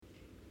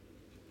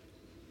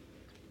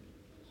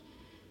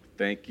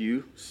Thank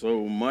you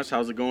so much.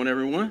 How's it going,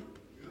 everyone?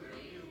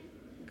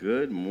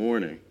 Good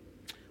morning.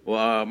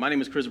 Well, my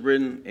name is Chris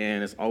Britton,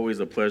 and it's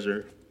always a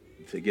pleasure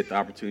to get the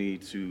opportunity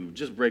to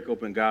just break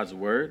open God's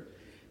Word.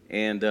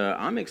 And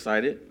I'm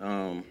excited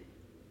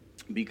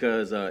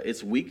because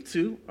it's week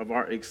 2 of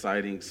our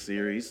exciting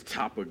series,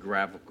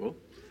 Topographical.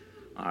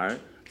 All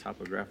right,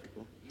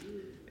 Topographical.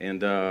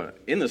 And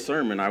in the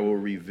sermon, I will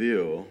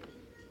reveal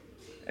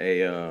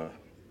because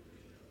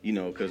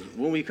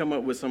when we come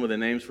up with some of the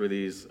names for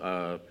these,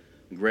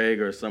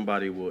 Greg or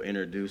somebody will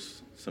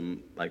introduce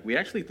some, we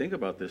actually think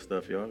about this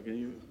stuff, y'all.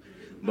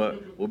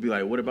 But we'll be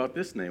like, what about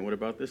this name? What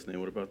about this name?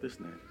 What about this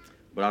name?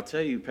 But I'll tell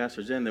you,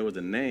 Pastor Jen, there was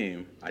a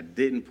name I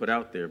didn't put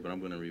out there, but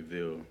I'm going to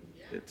reveal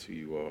it to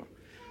you all.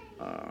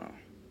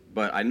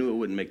 But I knew it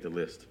wouldn't make the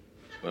list.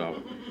 But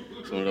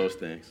it's one of those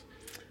things.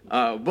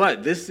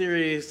 But this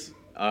series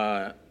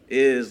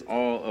is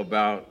all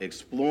about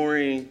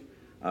exploring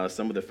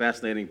some of the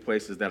fascinating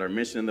places that are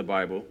mentioned in the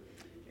Bible.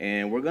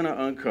 And we're going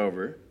to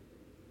uncover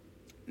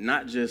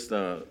not just,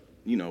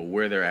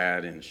 where they're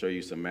at and show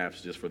you some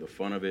maps just for the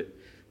fun of it,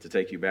 to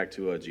take you back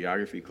to a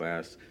geography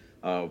class.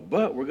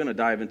 But we're going to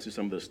dive into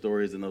some of the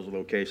stories in those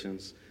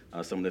locations,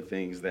 some of the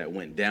things that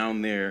went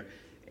down there.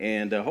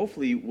 And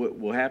hopefully what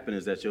will happen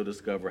is that you'll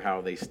discover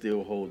how they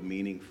still hold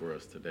meaning for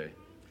us today.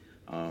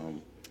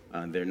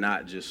 They're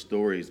not just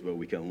stories, but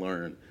we can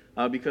learn.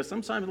 Because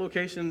sometimes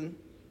location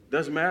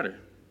does matter.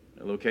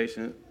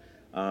 Location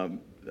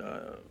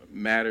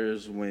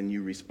matters when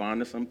you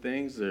respond to some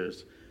things.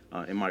 There's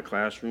in my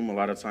classroom, a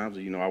lot of times,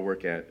 I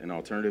work at an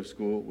alternative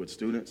school with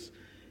students,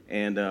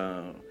 and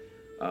a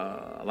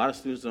lot of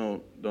students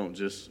don't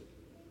just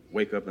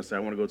wake up and say, I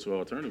want to go to an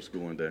alternative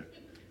school one day.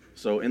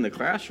 So in the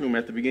classroom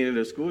at the beginning of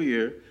the school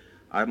year,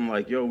 I'm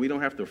like, yo, we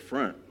don't have to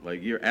front.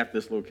 You're at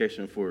this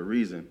location for a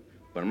reason,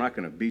 but I'm not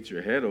going to beat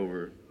your head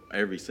over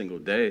every single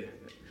day.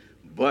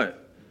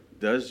 But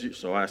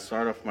so I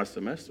start off my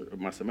semester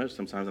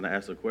sometimes, and I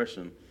ask the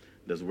question,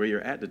 does where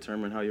you're at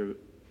determine how you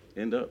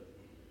end up?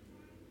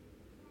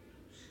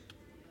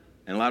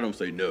 And a lot of them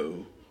say,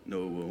 no, it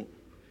won't.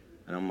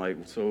 And I'm like,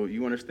 so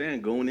you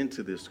understand, going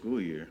into this school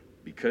year,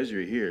 because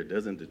you're here,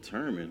 doesn't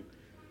determine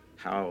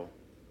how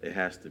it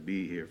has to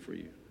be here for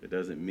you. It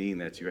doesn't mean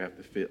that you have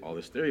to fit all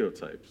the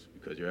stereotypes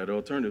because you're at an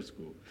alternative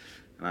school.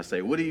 And I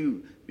say,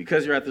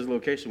 because you're at this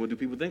location, what do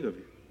people think of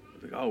you?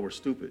 They're like, oh, we're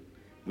stupid.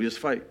 We just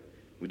fight.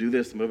 We do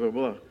this, blah, blah,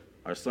 blah.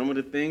 Are some of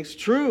the things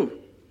true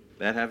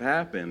that have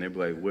happened? They'd be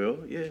like, well,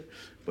 yeah.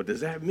 But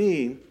does that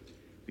mean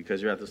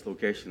because you're at this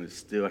location, it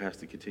still has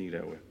to continue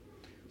that way?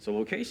 So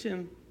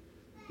location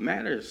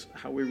matters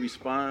how we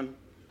respond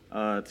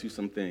to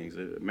some things.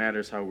 It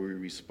matters how we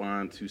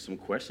respond to some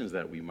questions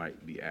that we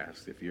might be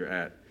asked. If you're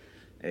at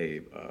a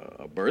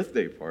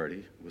birthday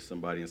party with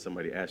somebody and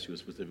somebody asks you a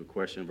specific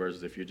question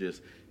versus if you're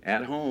just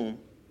at home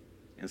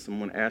and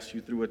someone asks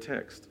you through a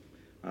text.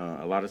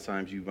 A lot of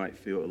times you might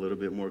feel a little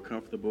bit more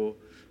comfortable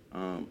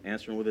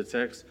answering with a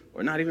text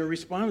or not even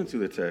responding to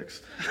the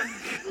text.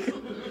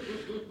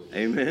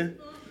 Amen.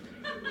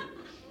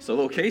 So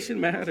location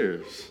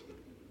matters.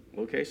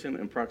 Location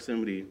and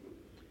proximity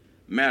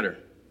matter.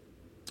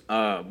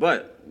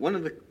 But one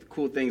of the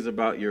cool things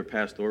about your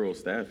pastoral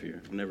staff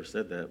here, I've never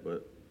said that,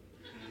 but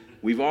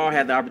we've all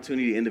had the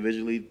opportunity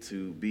individually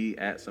to be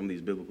at some of these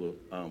biblical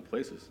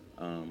places.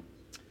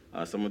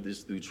 Some of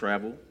this through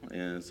travel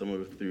and some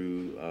of it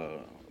through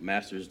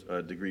master's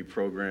degree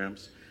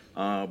programs.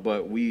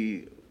 But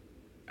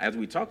as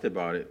we talked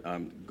about it,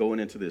 going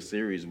into this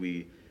series,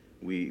 we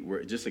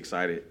were just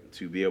excited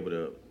to be able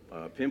to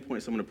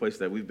pinpoint some of the places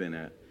that we've been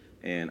at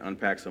and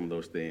unpack some of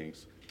those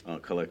things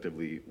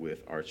collectively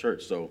with our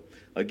church. So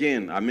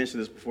again, I mentioned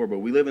this before, but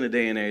we live in a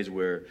day and age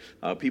where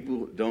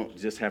people don't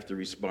just have to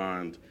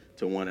respond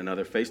to one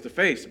another face to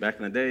face. Back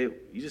in the day,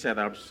 you just had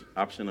the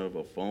option of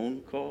a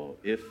phone call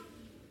if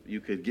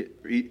you could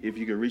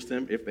reach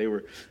them, if they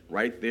were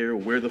right there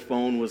where the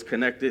phone was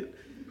connected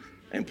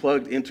and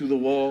plugged into the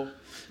wall.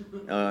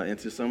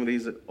 Into some of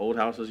these old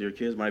houses, your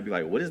kids might be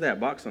like, what is that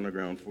box on the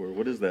ground for?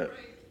 What is that?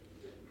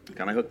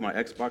 Can I hook my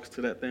Xbox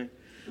to that thing?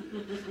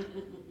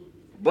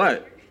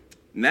 But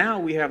now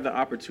we have the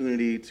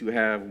opportunity to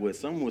have what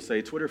some would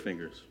say Twitter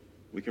fingers.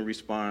 We can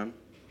respond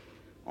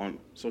on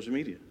social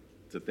media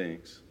to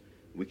things.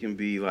 We can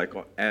be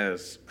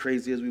as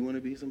crazy as we want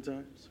to be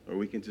sometimes, or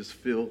we can just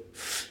feel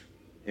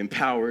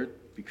empowered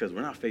because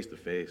we're not face to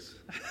face,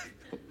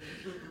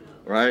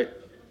 right?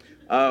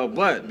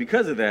 But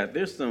because of that,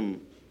 there's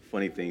some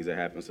funny things that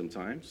happen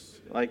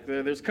sometimes.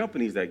 There's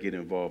companies that get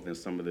involved in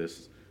some of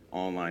this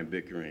online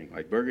bickering,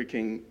 like Burger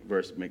King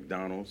versus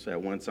McDonald's.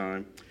 At one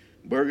time,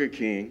 Burger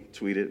King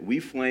tweeted, "We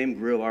flame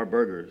grill our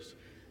burgers.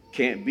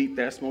 Can't beat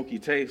that smoky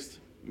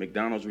taste."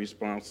 McDonald's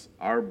response,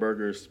 "Our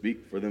burgers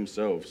speak for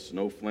themselves.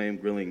 No flame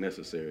grilling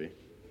necessary."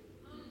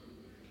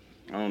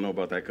 I don't know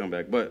about that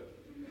comeback, but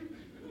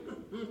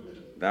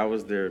that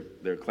was their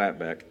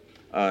clapback.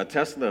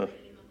 Tesla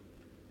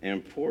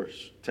and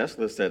Porsche.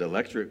 Tesla said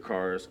electric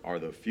cars are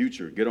the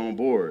future. Get on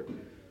board.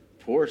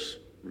 Porsche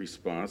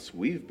response,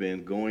 "We've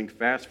been going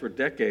fast for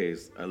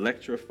decades,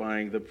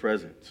 electrifying the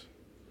present."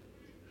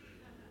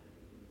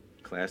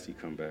 classy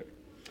comeback.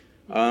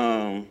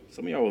 Some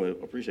of y'all will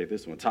appreciate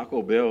this one.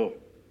 Taco Bell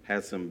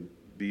had some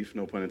beef,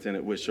 no pun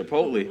intended, with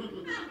Chipotle.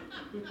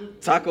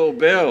 Taco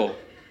Bell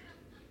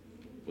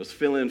was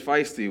feeling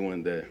feisty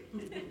one day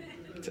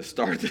to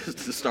start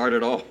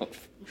it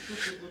off.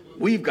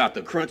 We've got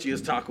the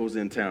crunchiest tacos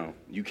in town.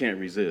 You can't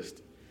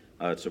resist.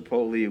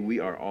 Chipotle, we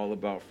are all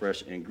about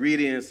fresh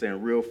ingredients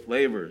and real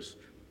flavors.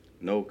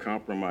 No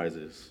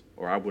compromises.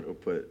 Or I would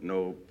have put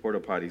no porta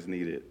potties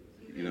needed,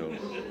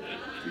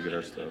 to get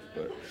our stuff.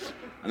 But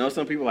I know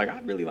some people I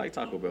really like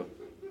Taco Bell.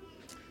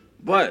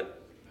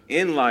 But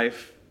in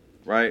life,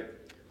 right,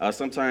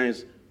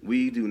 sometimes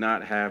we do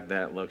not have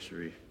that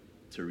luxury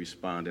to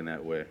respond in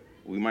that way.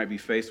 We might be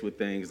faced with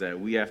things that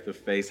we have to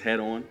face head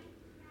on.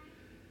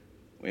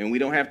 And we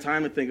don't have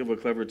time to think of a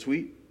clever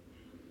tweet.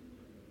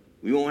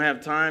 We won't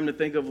have time to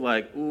think of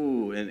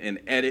and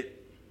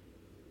edit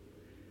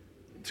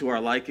to our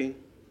liking.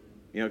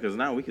 Because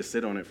now we could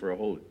sit on it for a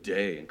whole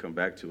day and come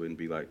back to it and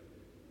be like,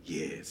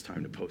 yeah, it's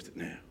time to post it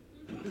now.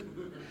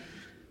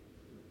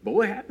 But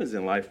what happens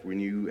in life when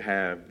you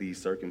have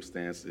these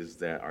circumstances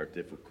that are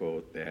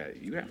difficult, that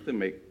you have to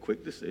make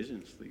quick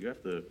decisions?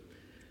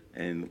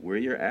 And where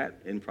you're at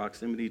in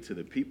proximity to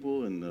the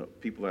people and the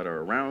people that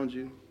are around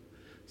you.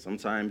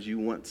 Sometimes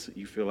you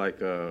feel like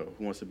who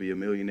wants to be a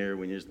millionaire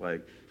when you're just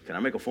like, can I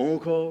make a phone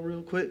call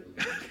real quick?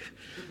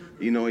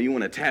 You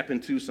want to tap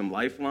into some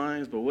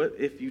lifelines, but what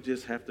if you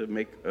just have to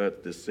make a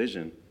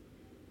decision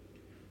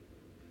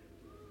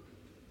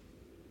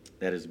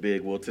that is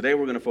big? Well, today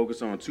we're going to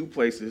focus on two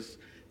places.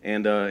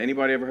 And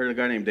anybody ever heard of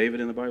a guy named David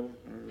in the Bible?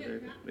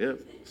 Yep,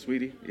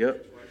 sweetie,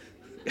 yep.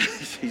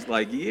 She's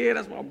like, yeah,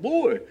 that's my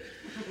boy.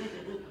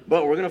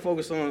 But we're going to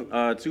focus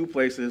on two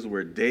places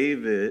where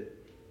David,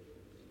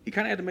 he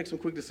kind of had to make some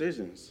quick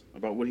decisions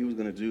about what he was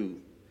going to do.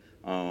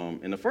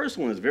 And the first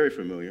one is very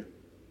familiar.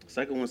 The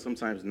second one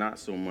sometimes not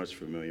so much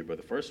familiar. But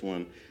the first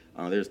one,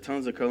 there's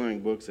tons of coloring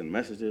books and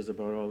messages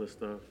about all this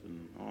stuff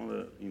and all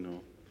the,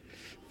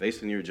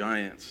 facing your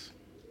giants.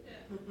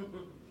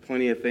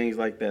 Plenty of things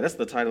like that. That's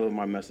the title of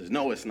my message.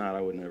 No, it's not.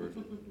 I would never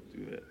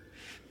do that.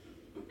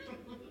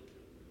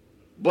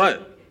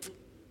 But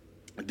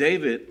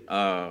David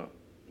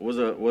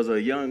was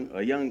a young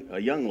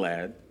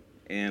lad,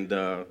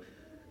 and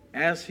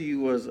as he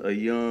was a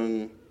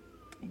young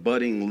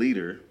budding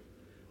leader,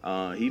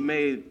 he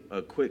made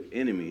a quick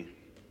enemy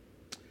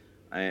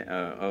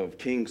of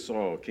King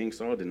Saul. King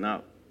Saul did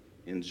not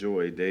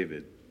enjoy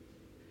David,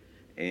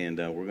 and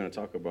we're going to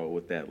talk about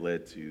what that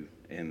led to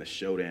and the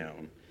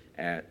showdown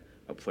at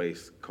a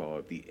place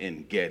called the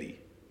En Gedi.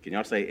 Can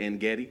y'all say En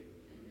Gedi?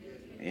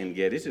 En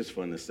Gedi. It's just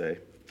fun to say.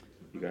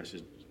 You guys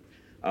should.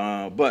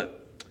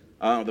 But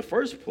the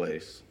first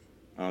place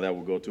that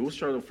we'll go to, we'll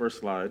start the first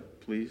slide,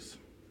 please.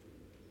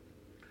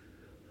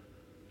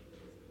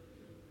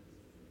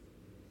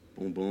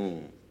 Boom,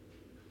 boom.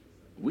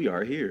 We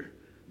are here.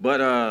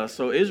 But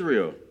so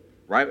Israel,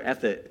 right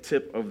at the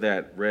tip of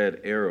that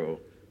red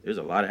arrow, there's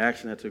a lot of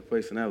action that took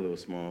place in that little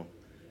small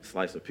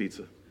slice of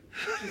pizza.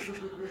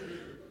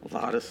 A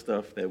lot of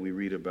stuff that we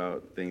read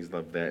about, things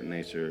of that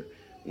nature,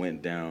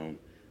 went down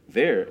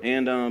there.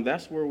 And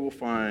that's where we'll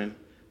find,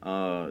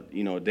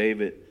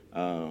 David,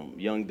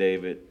 young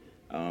David,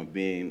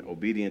 being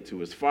obedient to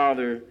his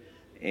father.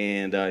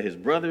 And his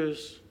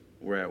brothers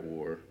were at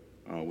war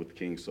with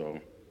King Saul.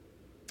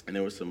 And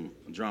there was some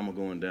drama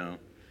going down.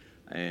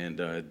 And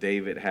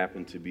David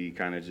happened to be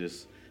kind of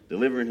just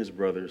delivering his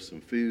brothers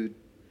some food.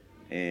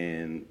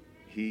 And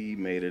he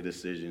made a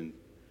decision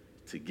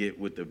to get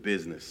with the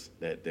business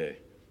that day.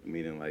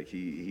 Meaning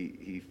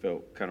he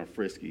felt kind of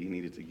frisky. He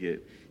needed to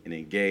get and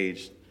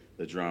engage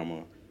the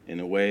drama in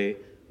a way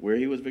where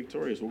he was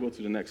victorious. We'll go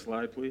to the next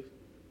slide, please.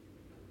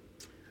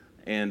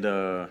 And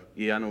I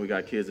know we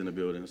got kids in the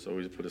building, so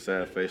we just put a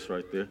sad face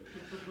right there.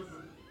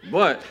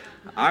 But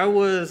I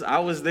was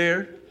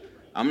there.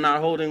 I'm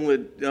not holding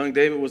what young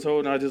David was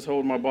holding. I just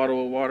hold my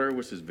bottle of water,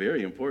 which is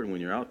very important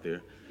when you're out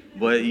there.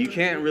 But you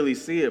can't really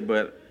see it.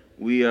 But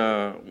we,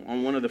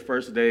 on one of the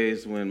first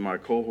days when my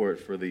cohort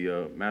for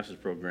the master's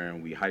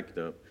program, we hiked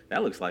up.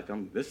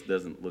 This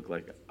doesn't look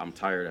like I'm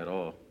tired at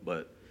all.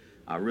 But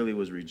I really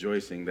was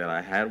rejoicing that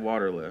I had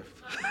water left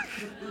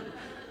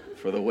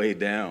for the way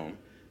down.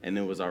 And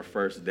it was our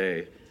first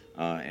day,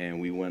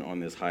 and we went on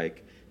this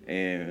hike.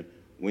 And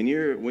when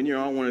you're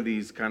on one of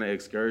these kind of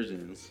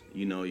excursions,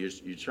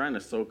 you're trying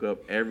to soak up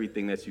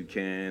everything that you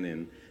can.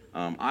 And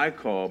I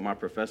called my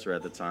professor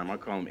at the time, I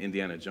call him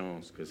Indiana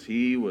Jones, because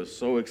he was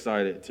so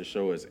excited to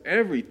show us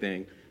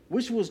everything,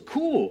 which was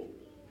cool.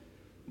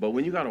 But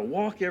when you got to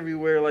walk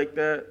everywhere like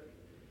that,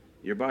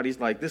 your body's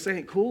like, this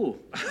ain't cool.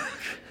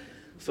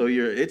 So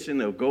you're itching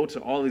to go to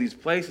all of these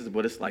places,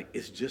 but it's like,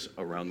 it's just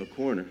around the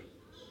corner.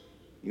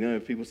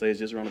 If people say it's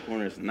just around the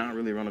corner, it's not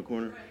really around the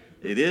corner.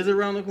 It is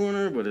around the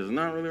corner, but it's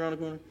not really around the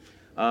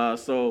corner.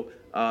 So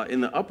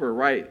in the upper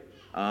right,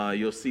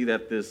 you'll see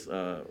that this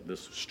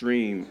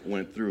stream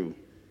went through.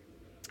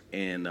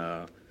 And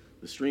the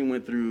stream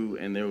went through,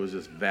 and there was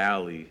this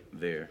valley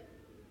there.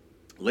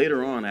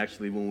 Later on,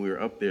 actually, when we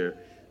were up there,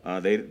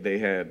 They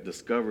had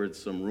discovered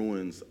some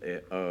ruins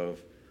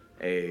of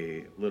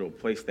a little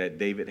place that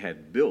David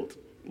had built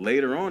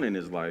later on in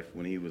his life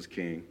when he was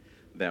king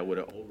that would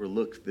have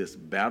overlooked this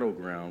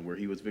battleground where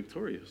he was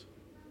victorious.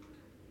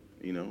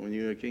 You know, when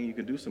you're a king, you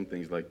can do some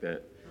things like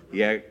that.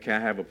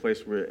 Can have a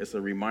place where it's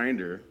a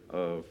reminder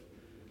of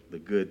the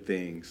good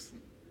things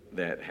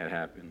that had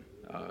happened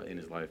in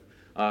his life.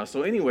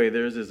 So anyway,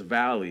 there's this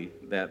valley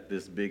that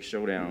this big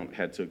showdown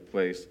had took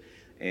place.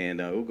 And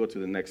we'll go to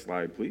the next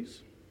slide,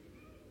 please.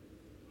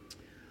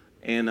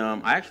 And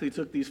I actually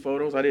took these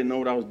photos. I didn't know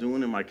what I was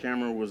doing, and my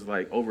camera was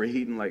like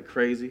overheating like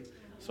crazy.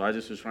 So I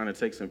just was trying to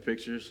take some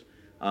pictures.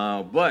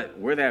 But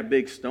where that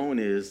big stone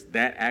is,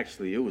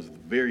 it was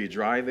very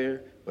dry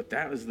there. But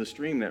that was the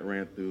stream that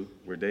ran through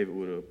where David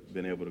would have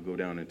been able to go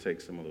down and take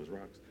some of those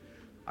rocks.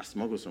 I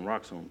smuggled some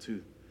rocks home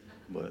too.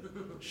 But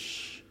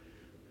shh.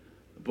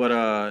 But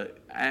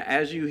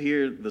as you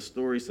hear the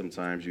story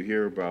sometimes, you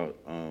hear about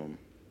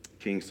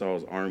King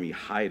Saul's army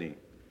hiding.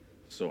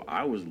 So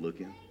I was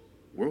looking,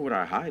 where would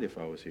I hide if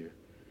I was here?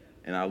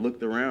 And I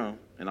looked around,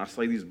 and I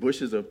saw these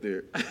bushes up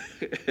there.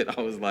 And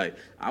I was like,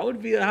 I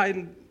would be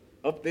hiding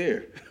up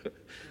there,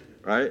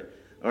 right?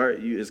 Or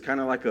it's kind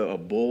of like a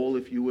bowl,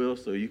 if you will.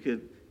 So you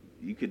could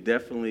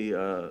definitely,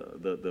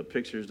 the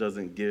pictures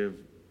doesn't give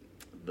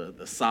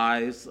the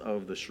size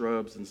of the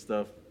shrubs and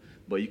stuff,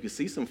 but you could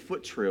see some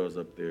foot trails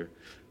up there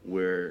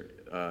where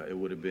it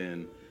would have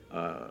been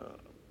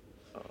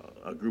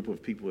a group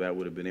of people that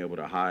would have been able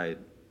to hide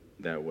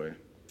that way.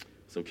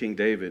 So young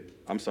David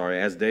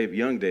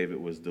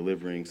was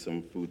delivering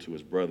some food to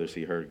his brothers,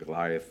 he heard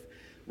Goliath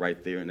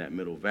right there in that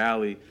middle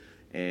valley,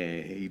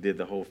 and he did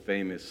the whole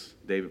famous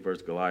David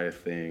versus Goliath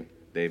thing.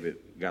 David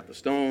got the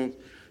stones,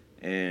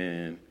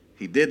 and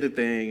he did the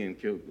thing and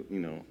killed,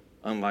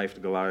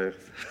 unlifed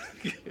Goliath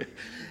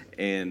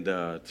and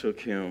took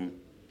him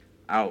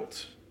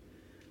out.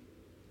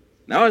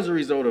 Now, as a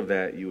result of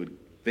that, you would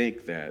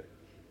think that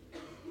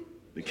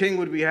the king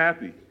would be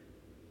happy.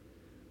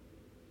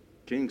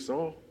 King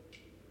Saul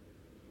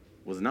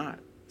was not.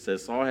 It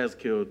says Saul has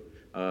killed,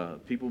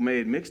 people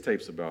made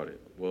mixtapes about it.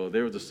 Well,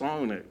 there was a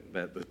song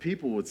that the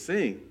people would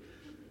sing,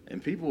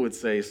 and people would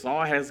say,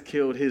 Saul has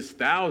killed his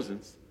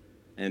thousands,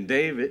 and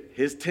David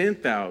his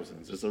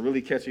 10,000s. It's a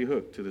really catchy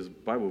hook to this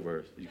Bible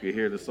verse. You can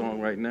hear the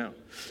song right now.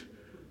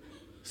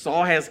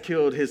 Saul has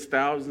killed his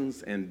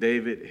thousands, and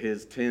David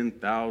his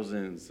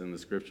 10,000s. And the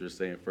scriptures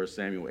say in 1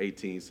 Samuel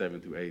 18,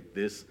 7-8,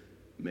 this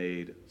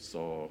made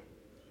Saul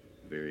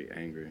very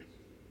angry.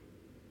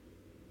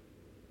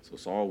 So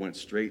Saul went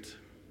straight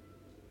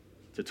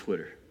to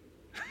Twitter.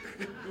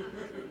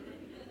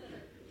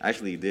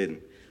 Actually, he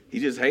didn't. He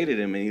just hated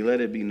him, and he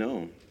let it be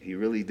known. He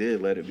really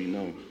did let it be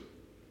known.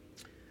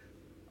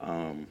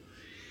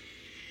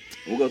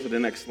 We'll go to the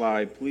next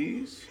slide,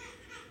 please.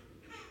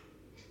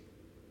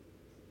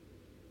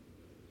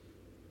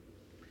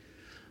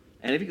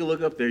 And if you can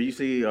look up there, you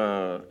see,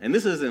 and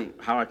this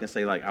isn't how I can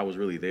say, like, I was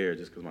really there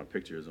just because my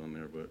picture is on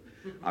there, but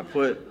I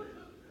put,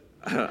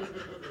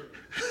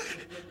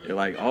 you're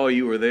like, oh,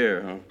 you were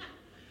there, huh?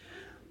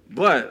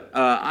 But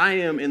I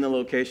am in the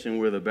location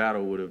where the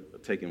battle would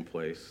have taken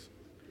place.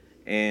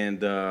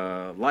 And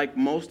like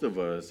most of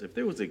us, if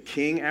there was a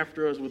king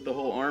after us with the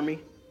whole army,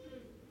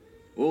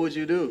 what would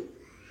you do?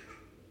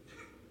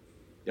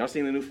 Y'all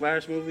seen the new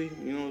Flash movie?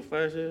 You know what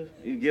Flash is?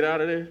 You get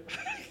out of there?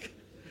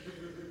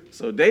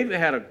 So David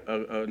had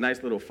a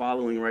nice little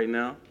following right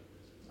now,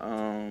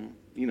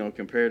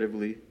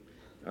 comparatively.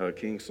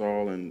 King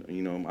Saul and,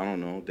 I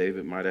don't know,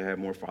 David might have had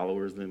more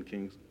followers than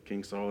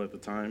King Saul at the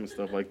time and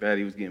stuff like that.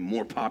 He was getting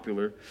more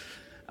popular.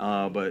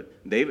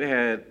 But David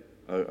had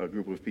a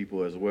group of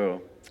people as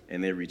well,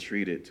 and they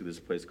retreated to this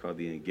place called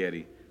the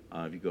En-Gedi.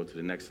 If you go to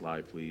the next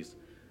slide, please.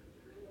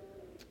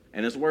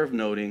 And it's worth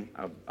noting,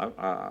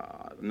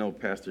 I know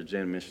Pastor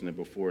Jen mentioned it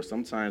before,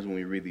 sometimes when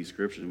we read these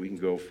scriptures, we can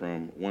go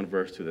from one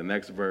verse to the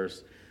next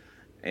verse,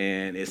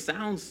 and it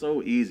sounds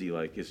so easy,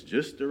 like it's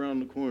just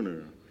around the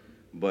corner.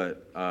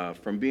 But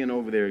from being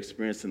over there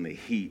experiencing the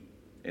heat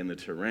and the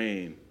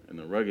terrain and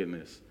the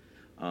ruggedness,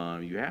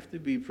 you have to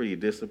be pretty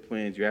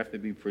disciplined, you have to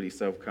be pretty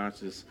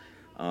self-conscious,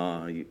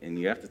 and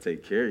you have to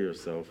take care of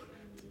yourself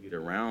to get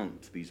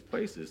around to these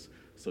places.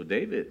 So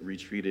David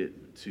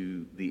retreated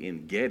to the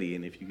En-Gedi,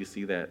 and if you can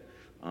see that,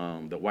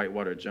 the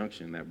Whitewater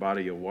Junction, that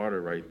body of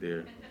water right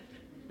there,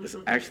 it's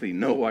actually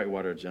no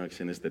Whitewater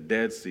Junction, it's the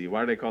Dead Sea.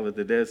 Why do they call it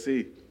the Dead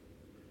Sea?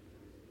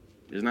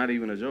 It's not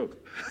even a joke.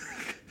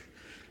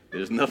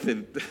 There's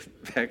nothing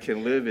that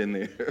can live in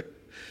there.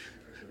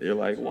 You're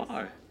like,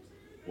 why?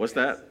 What's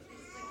that?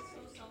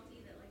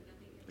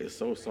 It's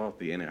so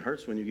salty, and it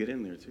hurts when you get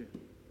in there, too.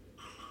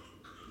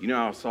 You know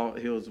how salt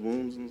heals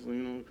wounds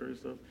and crazy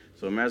stuff?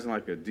 So imagine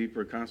like a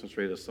deeper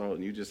concentrated salt,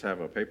 and you just have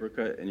a paper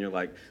cut, and you're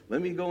like,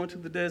 let me go into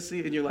the Dead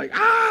Sea, and you're like,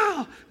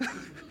 ah!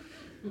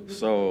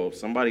 So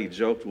somebody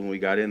joked when we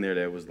got in there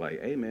that was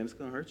like, hey, man, it's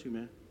going to hurt you,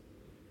 man.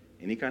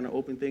 Any kind of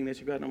open thing that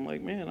you got, and I'm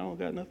like, man, I don't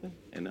got nothing.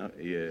 And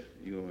you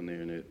go in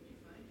there, and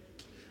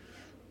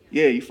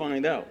you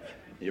find out.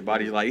 Your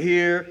body's like,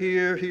 here,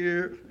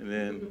 and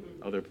then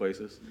other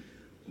places.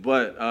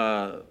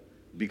 But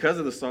because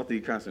of the salty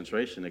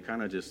concentration, it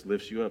kind of just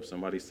lifts you up.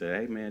 Somebody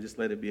said, hey, man, just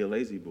let it be a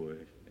lazy boy,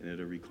 and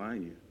it'll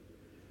recline you.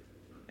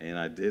 And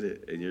I did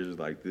it, and you're just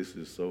like, this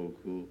is so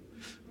cool.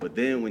 But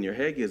then when your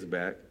head gets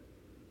back,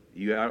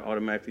 you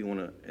automatically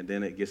want to, and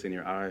then it gets in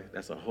your eye.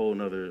 That's a whole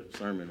nother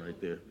sermon right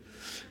there.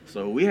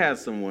 So we had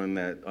someone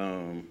that,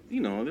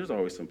 there's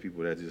always some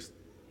people that just,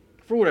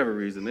 for whatever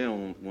reason, they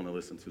don't want to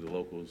listen to the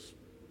locals.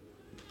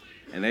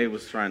 And they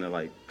was trying to,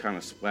 like, kind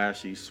of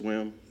splashy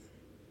swim,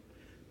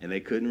 and they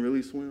couldn't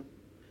really swim.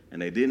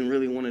 And they didn't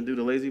really want to do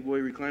the lazy boy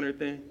recliner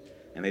thing,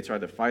 and they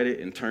tried to fight it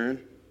and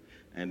turn,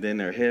 and then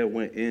their head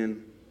went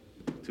in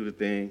to the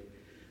thing,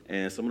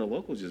 and some of the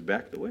locals just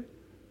backed away.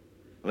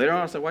 Later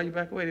on, I said, why you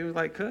back away? He was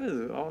like,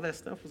 cuz all that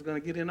stuff was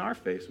going to get in our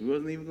face. We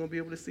wasn't even going to be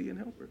able to see and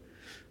help her.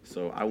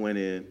 So I went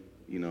in,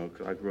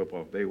 because I grew up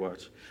off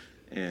Baywatch,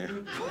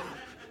 and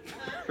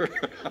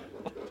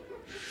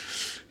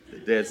the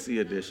Dead Sea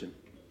edition.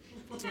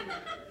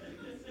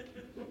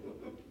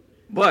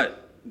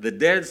 But the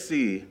Dead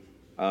Sea,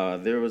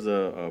 there was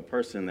a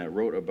person that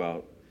wrote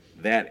about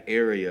that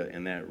area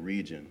and that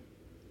region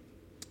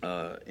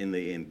in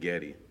the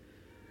En-Gedi.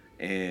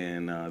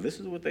 And this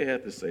is what they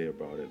had to say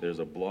about it. There's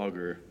a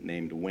blogger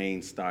named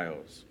Wayne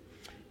Stiles.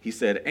 He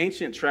said,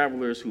 ancient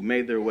travelers who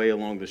made their way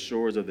along the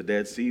shores of the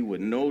Dead Sea would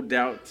no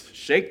doubt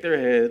shake their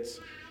heads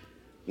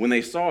when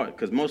they saw it,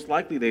 because most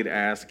likely they'd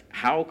ask,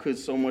 how could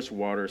so much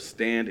water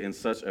stand in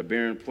such a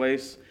barren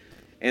place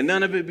and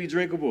none of it be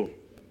drinkable?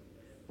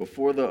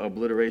 Before the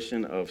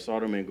obliteration of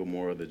Sodom and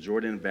Gomorrah, the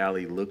Jordan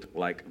Valley looked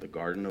like the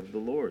garden of the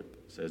Lord,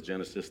 says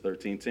Genesis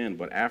 13:10.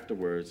 But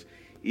afterwards,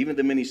 even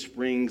the many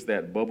springs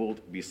that bubbled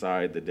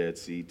beside the Dead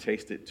Sea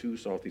tasted too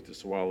salty to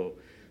swallow.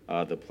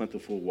 The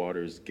plentiful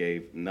waters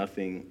gave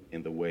nothing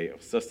in the way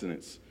of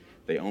sustenance.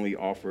 They only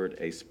offered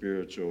a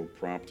spiritual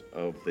prompt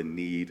of the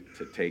need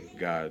to take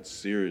God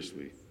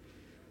seriously.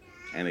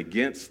 And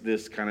against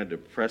this kind of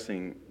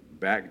depressing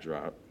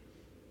backdrop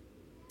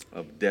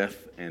of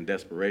death and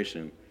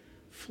desperation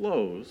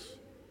flows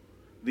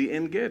the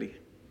En-Gedi.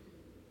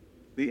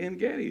 The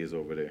En-Gedi is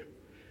over there.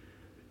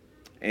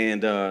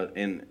 And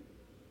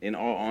in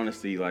all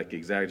honesty, like,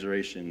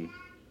 exaggeration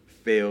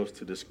fails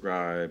to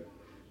describe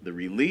the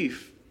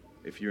relief,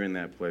 if you're in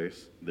that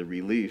place, the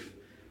relief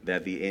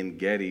that the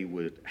En-Gedi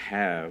would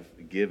have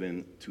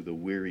given to the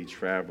weary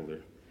traveler.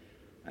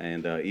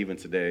 And even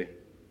today,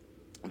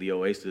 the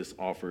oasis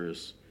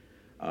offers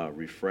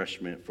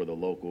refreshment for the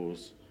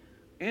locals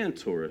and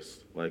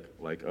tourists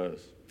like us.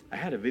 I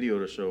had a video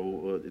to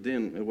show.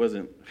 It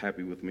wasn't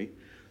happy with me.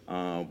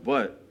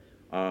 But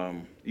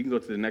you can go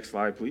to the next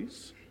slide,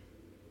 please.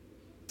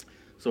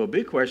 So a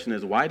big question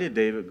is, why did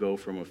David go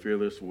from a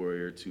fearless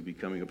warrior to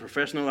becoming a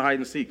professional hide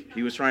and seek?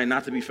 He was trying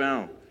not to be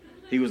found.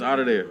 He was out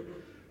of there.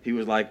 He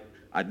was like,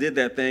 I did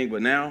that thing,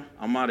 but now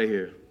I'm out of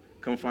here.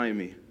 Come find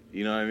me.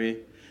 You know what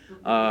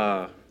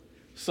I mean?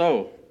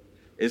 So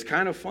it's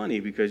kind of funny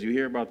because you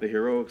hear about the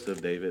heroics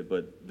of David,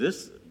 but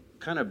this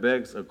kind of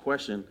begs a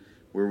question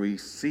where we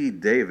see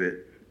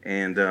David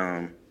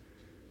and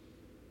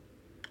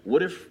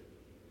what if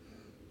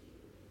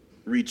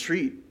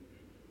retreat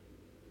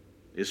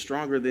is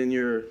stronger than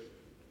your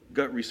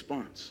gut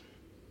response?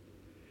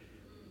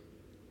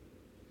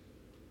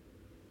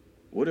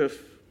 What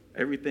if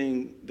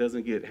everything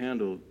doesn't get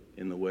handled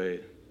in the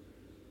way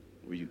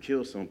where you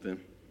kill something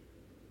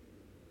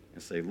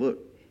and say, look?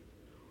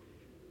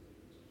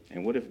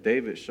 And what if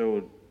David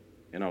showed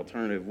an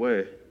alternative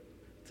way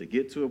to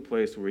get to a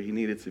place where he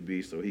needed to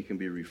be so he can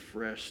be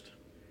refreshed,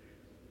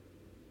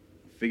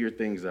 figure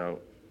things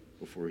out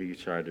before he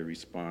tried to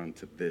respond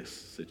to this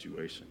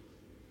situation?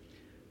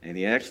 And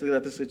he actually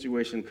let the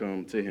situation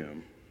come to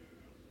him.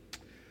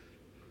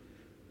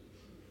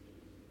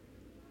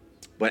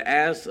 But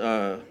as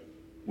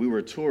we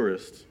were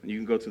tourists, and you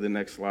can go to the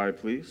next slide,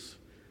 please.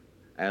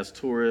 As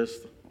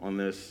tourists on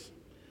this,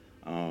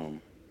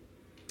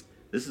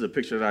 this is a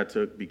picture that I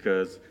took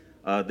because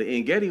the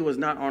En-Gedi was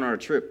not on our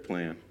trip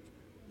plan.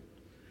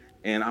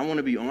 And I want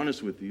to be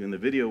honest with you, and the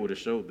video would have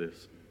showed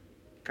this.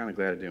 Kind of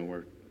glad it didn't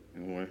work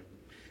in a way.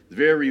 It's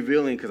very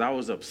revealing because I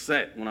was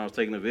upset when I was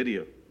taking the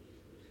video.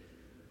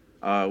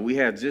 We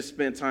had just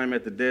spent time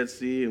at the Dead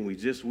Sea, and we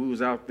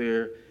was out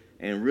there,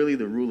 and really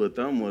the rule of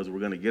thumb was we're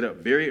going to get up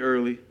very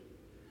early,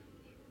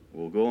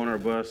 we'll go on our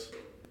bus,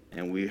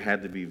 and we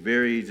had to be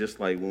very, just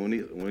like when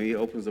he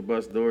opens the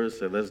bus doors,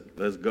 said,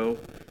 let's go,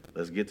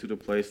 let's get to the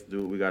place,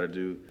 do what we got to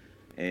do.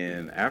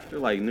 And after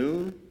like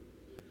noon,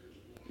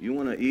 you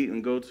want to eat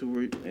and go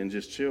to and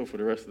just chill for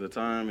the rest of the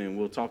time, and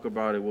we'll talk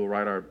about it, we'll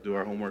do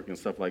our homework and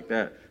stuff like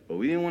that. But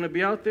we didn't want to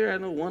be out there at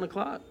 1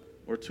 o'clock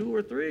or 2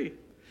 or 3.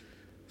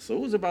 So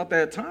it was about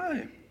that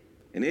time.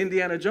 And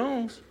Indiana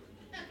Jones,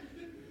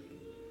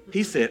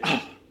 he said,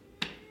 oh,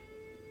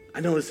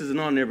 I know this isn't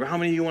on there, but how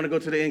many of you want to go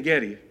to the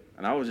En-Gedi?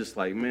 And I was just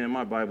like, man,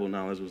 my Bible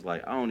knowledge was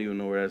like, I don't even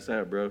know where that's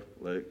at, bro.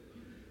 Like,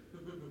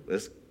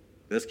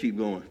 let's keep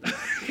going.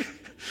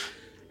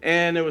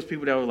 And there was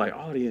people that were like,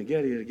 oh, the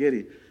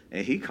En-Gedi.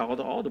 And he called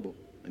the audible.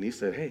 And he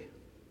said, hey.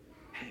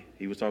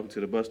 He was talking to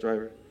the bus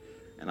driver.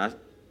 And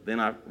then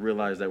I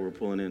realized that we're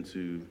pulling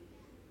into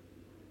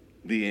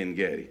the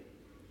En-Gedi.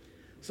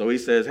 So he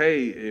says,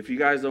 hey, if you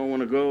guys don't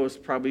want to go, it's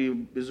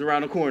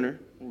around the corner.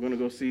 We're going to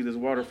go see this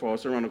waterfall.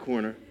 It's around the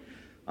corner.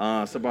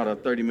 It's about a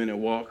 30-minute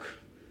walk,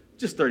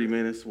 just 30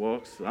 minutes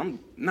walk. So I'm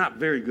not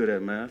very good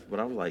at math, but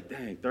I was like,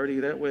 dang, 30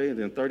 that way and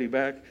then 30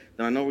 back.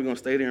 Then I know we're going to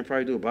stay there and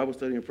probably do a Bible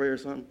study and pray or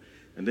something.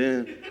 And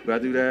then we got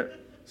to do that.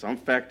 So I'm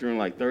factoring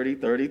like 30,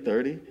 30,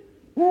 30.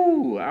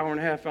 Woo, hour and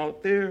a half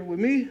out there with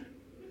me.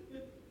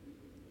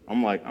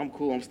 I'm like, I'm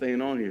cool. I'm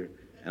staying on here.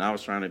 And I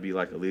was trying to be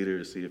like a leader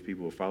to see if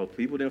people would follow.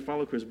 People didn't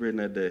follow Chris Britton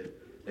that day.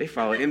 They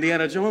followed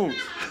Indiana Jones.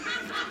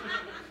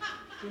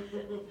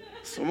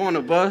 So I'm on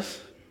the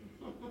bus.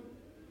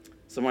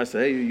 Somebody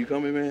said, hey, you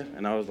coming, man?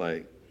 And I was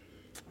like,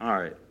 all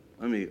right,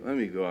 let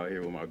me go out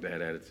here with my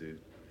bad attitude.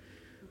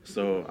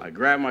 So I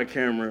grabbed my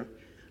camera,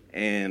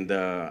 and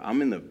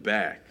I'm in the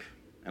back,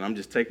 and I'm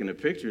just taking the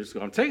pictures.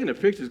 So I'm taking the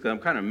pictures because I'm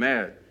kind of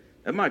mad.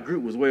 And my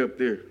group was way up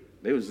there.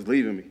 They was just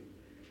leaving me.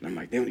 And I'm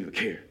like, they don't even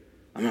care.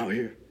 I'm out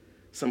here.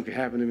 Something could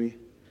happen to me.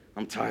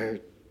 I'm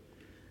tired.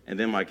 And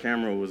then my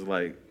camera was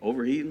like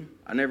overheating.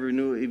 I never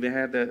knew it even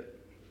had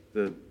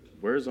the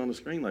words on the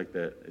screen like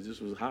that. It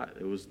just was hot.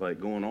 It was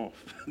like going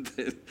off.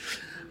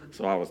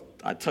 So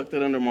I tucked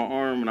it under my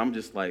arm, and I'm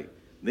just like,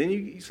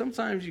 then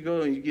sometimes you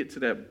go and you get to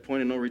that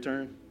point of no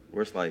return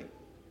where it's like,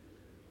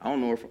 I don't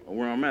know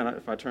where I'm at.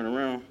 If I turn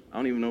around, I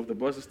don't even know if the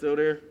bus is still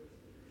there.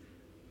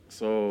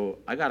 So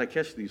I got to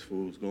catch these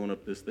fools going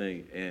up this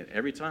thing. And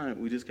every time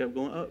we just kept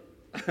going up.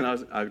 And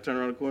I turn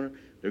around the corner,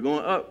 they're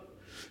going up,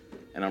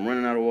 and I'm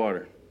running out of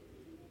water.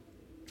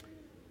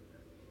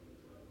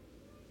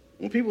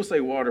 When people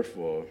say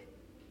waterfall,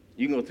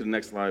 you can go to the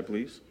next slide,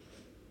 please.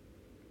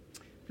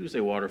 People say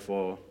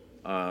waterfall,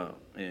 and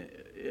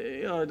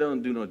it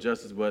doesn't do no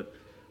justice, but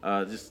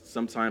just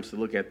sometimes to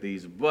look at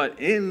these. But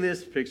in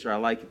this picture, I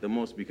like it the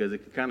most because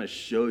it can kind of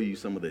show you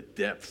some of the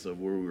depths of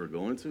where we were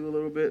going to a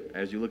little bit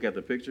as you look at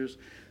the pictures.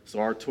 So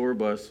our tour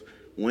bus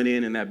went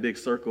in that big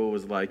circle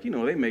was like,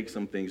 they make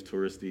some things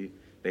touristy.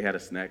 They had a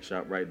snack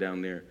shop right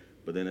down there,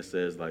 but then it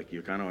says, like,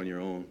 you're kind of on your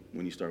own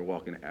when you start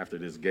walking after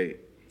this gate.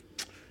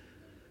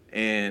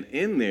 And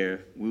in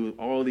there,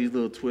 all these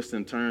little twists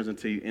and turns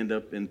until you end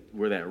up in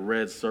where that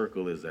red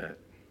circle is at.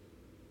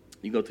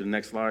 You go to the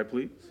next slide,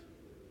 please.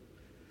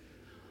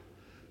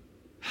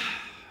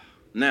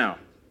 Now,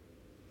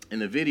 in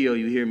the video,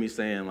 you hear me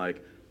saying,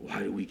 like,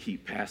 why do we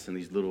keep passing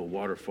these little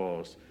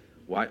waterfalls?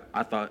 Why?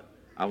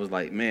 I was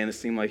like, man, it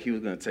seemed like he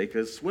was going to take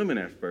us swimming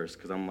at first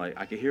because I'm like,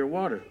 I could hear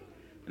water.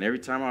 And every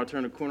time I would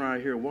turn the corner,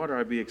 I'd hear water,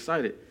 I'd be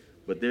excited.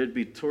 But there'd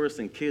be tourists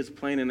and kids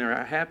playing in there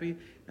happy,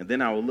 and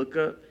then I would look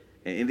up,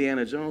 and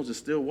Indiana Jones is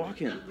still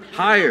walking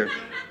higher.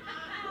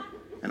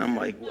 And I'm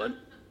like, what?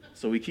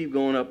 So we keep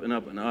going up and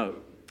up and up.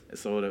 And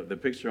so the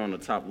picture on the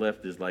top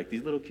left is like,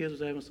 these little kids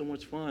was having so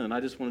much fun. And I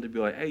just wanted to be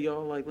like, hey,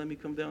 y'all, like, let me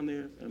come down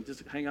there and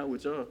just hang out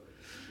with y'all.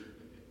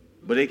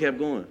 But they kept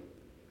going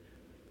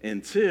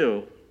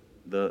until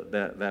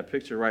that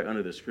picture right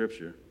under the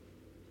scripture,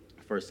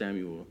 1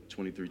 Samuel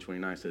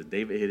 23:29 says,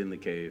 David hid in the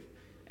cave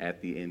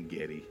at the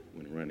En-Gedi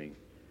when running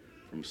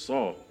from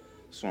Saul.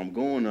 So I'm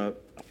going up.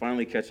 I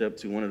finally catch up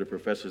to one of the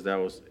professors that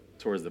was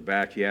towards the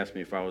back. He asked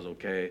me if I was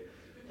okay.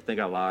 I think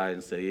I lied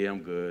and said, yeah,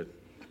 I'm good.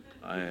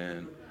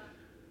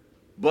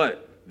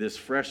 But this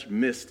fresh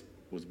mist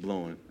was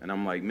blowing. And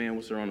I'm like, man,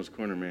 what's around this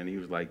corner, man? And he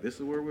was like, this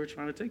is where we're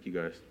trying to take you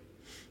guys.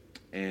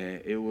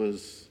 And it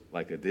was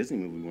like a Disney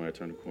movie when I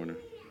turned the corner.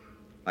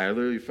 I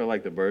literally felt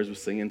like the birds were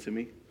singing to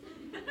me.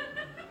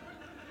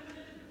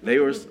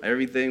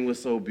 Everything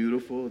was so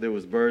beautiful. There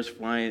was birds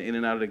flying in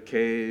and out of the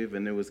cave,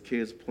 and there was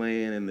kids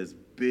playing in this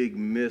big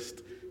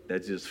mist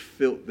that just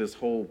filled this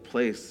whole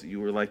place. You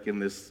were like in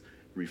this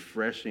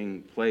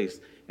refreshing place.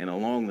 And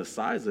along the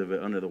sides of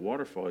it, under the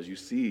waterfalls, you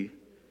see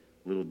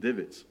little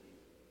divots.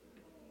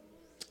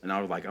 And I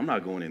was like, I'm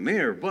not going in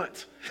there,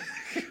 but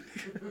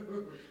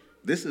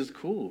this is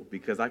cool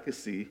because I could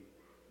see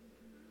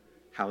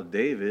how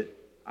David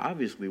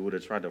obviously would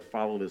have tried to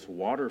follow this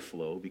water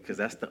flow because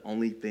that's the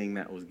only thing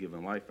that was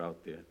giving life out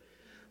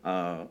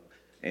there.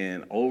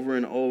 And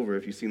over,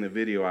 if you've seen the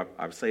video,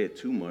 I say it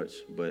too much,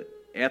 but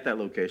at that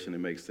location, it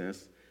makes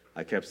sense.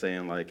 I kept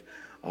saying like,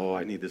 oh,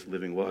 I need this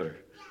living water,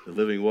 the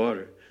living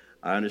water.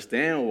 I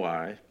understand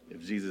why.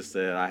 If Jesus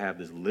said, I have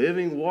this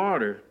living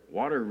water,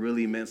 water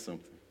really meant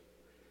something.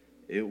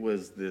 It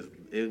was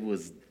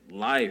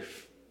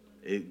life.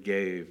 It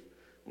gave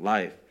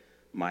life.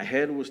 My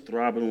head was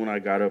throbbing when I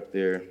got up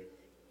there.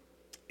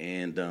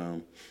 And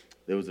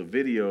there was a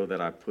video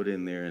that I put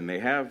in there, and they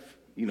have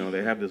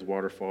this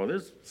waterfall.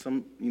 There's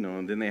some,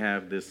 and then they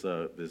have this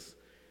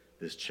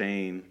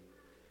chain.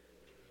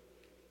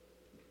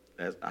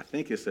 As I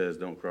think it says,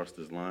 don't cross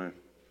this line.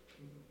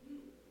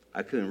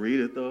 I couldn't read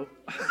it, though.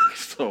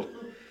 So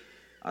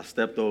I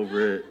stepped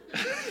over it,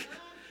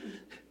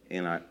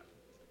 and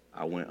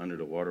I went under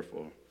the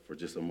waterfall for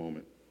just a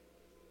moment.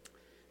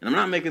 And I'm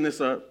not making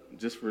this up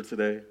just for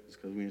today,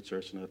 just because we in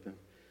church or nothing.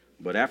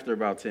 But after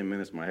about 10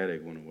 minutes, my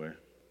headache went away.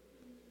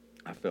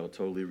 I felt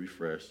totally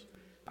refreshed.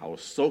 I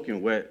was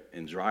soaking wet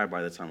and dry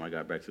by the time I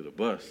got back to the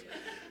bus.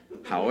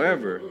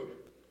 However,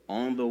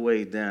 on the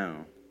way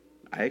down,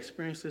 I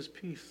experienced this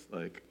peace.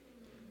 Like,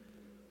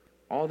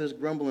 all this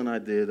grumbling I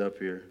did up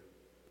here,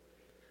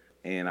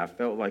 and I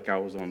felt like I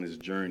was on this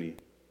journey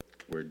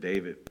where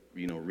David,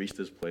 reached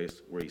this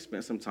place where he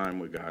spent some time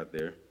with God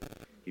there.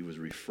 He was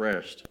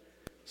refreshed.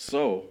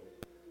 So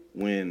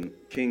when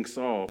King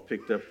Saul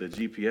picked up the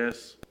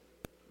GPS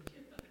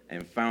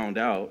and found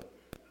out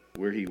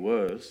where he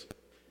was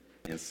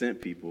and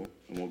sent people,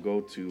 and we'll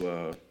go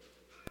to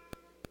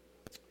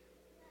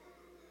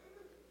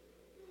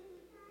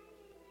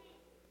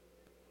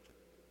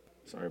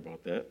sorry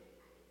about that.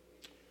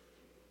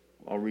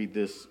 I'll read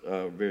this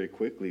very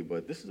quickly,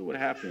 but this is what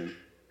happened.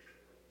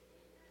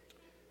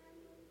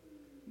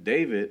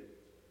 David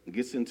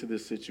gets into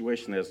this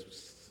situation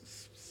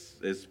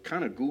that's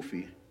kind of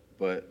goofy,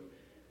 but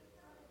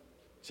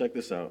check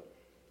this out.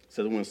 It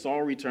says, when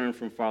Saul returned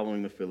from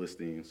following the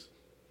Philistines,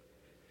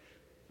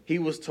 he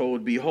was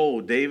told,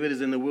 behold, David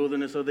is in the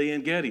wilderness of the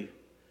En-Gedi.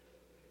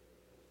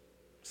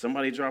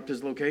 Somebody dropped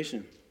his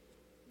location.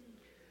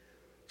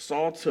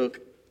 Saul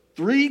took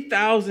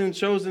 3,000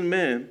 chosen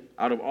men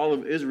out of all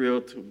of Israel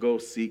to go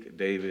seek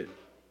David.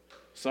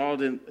 Saul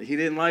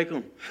didn't like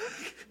them.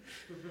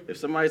 If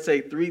somebody say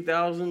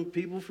 3,000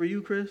 people for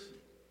you, Chris,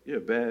 you're a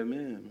bad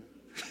man.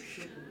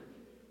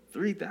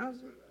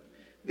 3,000?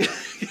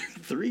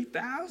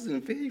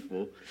 3,000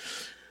 people.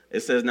 It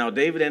says, now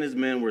David and his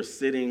men were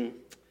sitting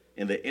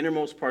in the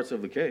innermost parts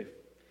of the cave.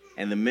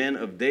 And the men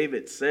of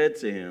David said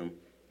to him,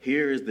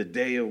 here is the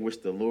day of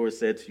which the Lord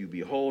said to you,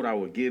 behold, I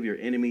will give your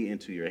enemy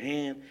into your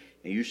hand,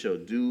 and you shall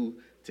do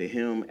to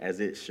him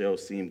as it shall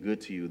seem good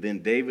to you.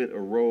 Then David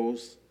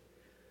arose,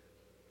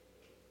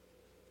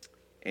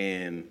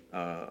 and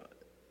I'll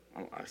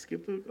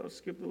skip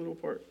the little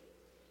part.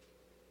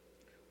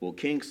 Well,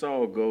 King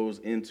Saul goes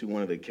into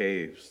one of the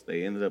caves.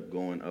 They ended up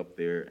going up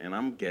there, and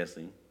I'm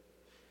guessing,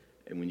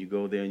 and when you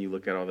go there and you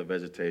look at all the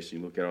vegetation,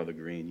 you look at all the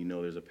green,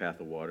 there's a path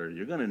of water,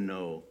 you're going to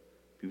know.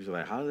 People are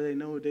like, how do they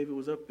know David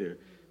was up there?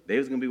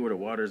 David's going to be where the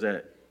water's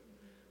at.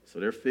 So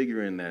they're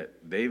figuring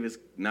that David's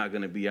not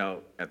going to be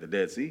out at the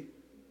Dead Sea.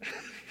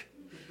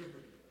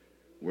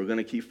 We're going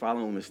to keep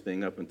following this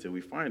thing up until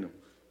we find him.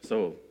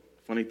 So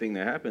funny thing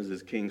that happens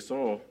is King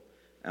Saul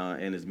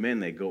and his men,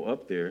 they go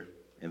up there,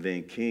 and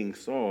then King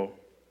Saul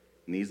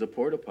needs a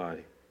porta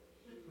potty.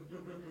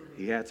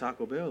 He had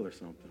Taco Bell or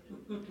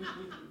something.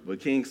 But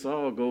King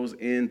Saul goes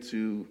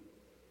into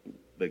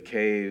the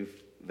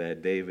cave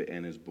that David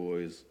and his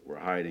boys were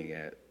hiding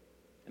at,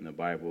 and the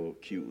Bible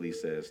cutely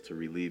says to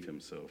relieve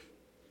himself.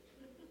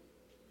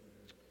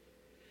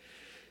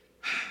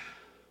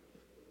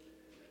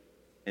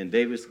 And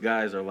David's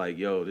guys are like,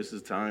 yo, this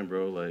is time,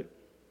 bro. Like,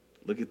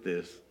 look at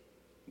this.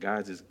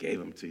 God just gave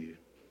him to you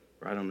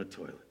right on the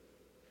toilet.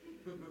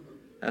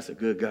 That's a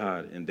good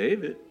God. And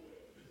David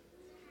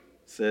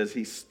says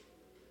he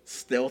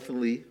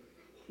stealthily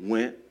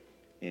went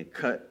and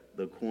cut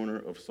the corner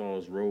of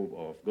Saul's robe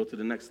off. Go to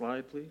the next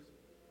slide, please.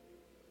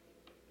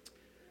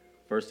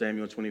 1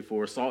 Samuel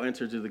 24. Saul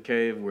entered to the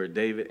cave where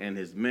David and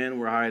his men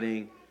were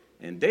hiding,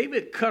 and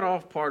David cut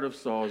off part of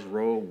Saul's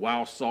robe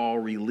while Saul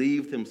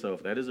relieved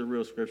himself. That is a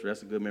real scripture.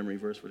 That's a good memory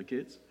verse for the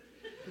kids.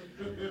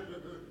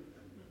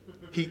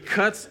 He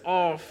cuts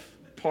off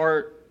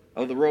part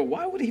of the robe.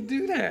 Why would he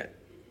do that?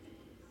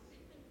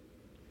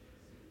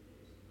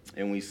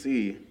 And we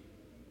see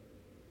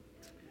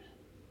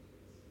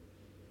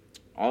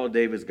all of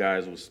David's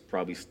guys was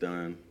probably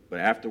stunned, but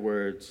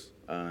afterwards,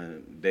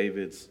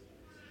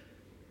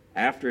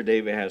 after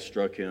David had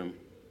struck him,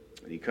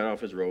 and he cut off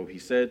his robe, he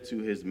said to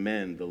his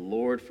men, the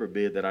Lord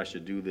forbid that I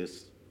should do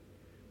this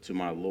to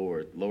my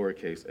Lord,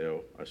 lowercase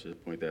l, I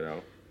should point that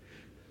out.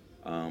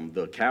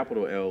 The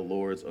capital L,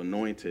 Lord's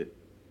anointed,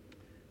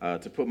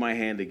 to put my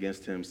hand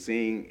against him,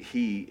 seeing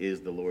he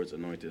is the Lord's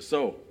anointed.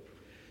 So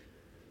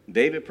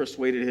David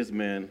persuaded his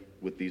men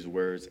with these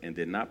words and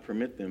did not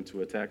permit them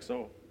to attack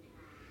Saul.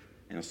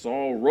 And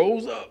Saul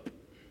rose up,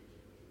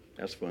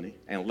 that's funny,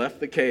 and left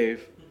the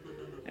cave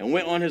and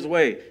went on his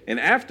way. And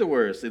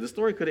afterwards, see, the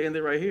story could have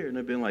ended right here and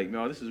have been like,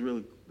 no, this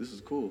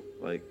is cool.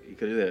 Like, he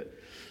could have did that.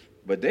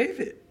 But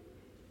David,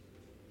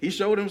 he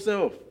showed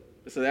himself.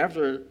 It said,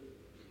 after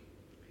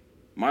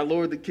my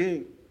Lord the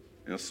king,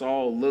 and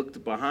Saul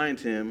looked behind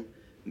him,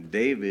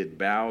 David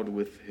bowed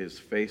with his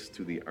face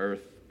to the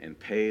earth and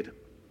paid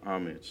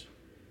homage.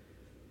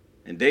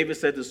 And David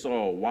said to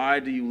Saul, why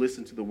do you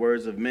listen to the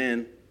words of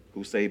men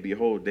who say,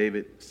 behold,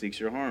 David seeks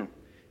your harm?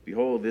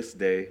 Behold, this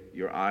day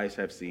your eyes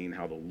have seen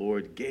how the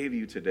Lord gave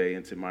you today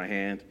into my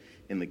hand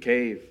in the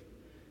cave.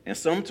 And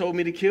some told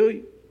me to kill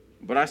you,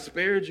 but I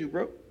spared you,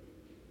 bro.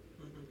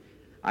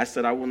 I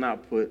said, I will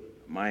not put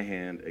my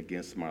hand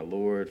against my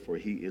Lord, for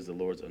he is the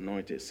Lord's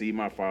anointed. See,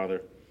 my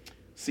father,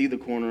 see the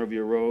corner of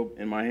your robe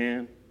in my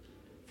hand?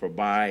 For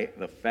by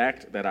the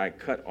fact that I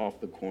cut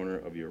off the corner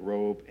of your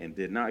robe and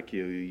did not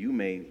kill you, you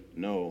may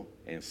know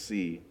and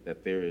see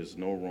that there is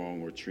no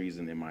wrong or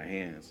treason in my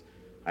hands.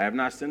 I have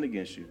not sinned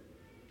against you.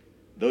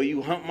 Though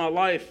you hunt my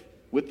life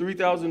with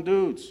 3,000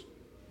 dudes.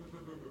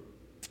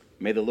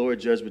 May the Lord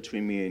judge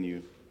between me and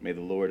you. May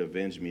the Lord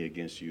avenge me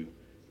against you,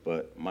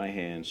 but my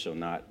hand shall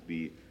not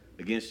be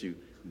against you.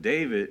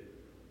 David,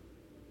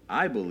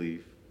 I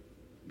believe,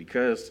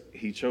 because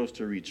he chose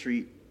to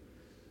retreat,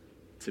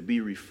 to be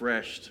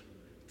refreshed,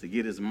 to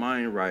get his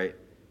mind right,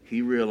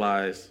 he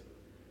realized,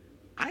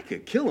 I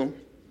could kill him.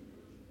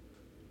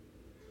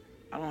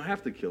 I don't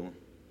have to kill him.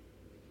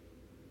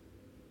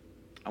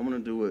 I want to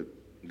do what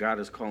God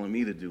is calling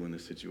me to do in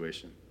this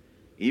situation.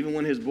 Even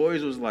when his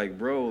boys was like,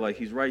 bro, like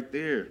he's right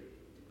there.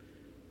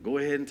 Go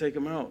ahead and take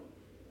him out.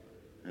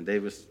 And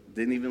David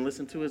didn't even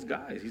listen to his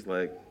guys. He's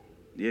like,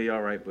 yeah,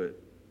 y'all right, but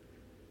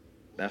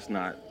that's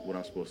not what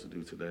I'm supposed to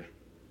do today.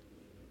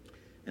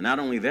 And not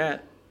only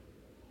that,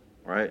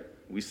 right,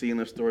 we see in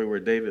the story where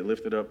David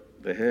lifted up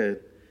the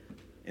head.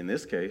 In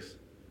this case,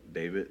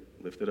 David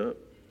lifted up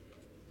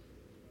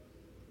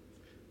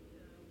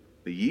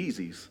the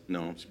Yeezys.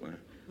 No, I'm just playing.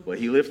 But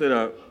he lifted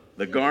up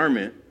the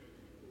garment.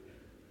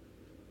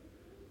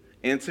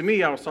 And to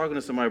me, I was talking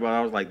to somebody about it.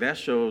 I was like, that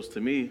shows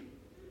to me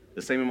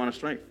the same amount of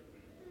strength.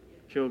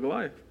 Kill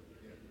Goliath.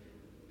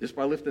 Just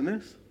by lifting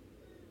this.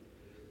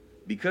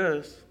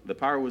 Because the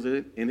power was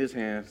in his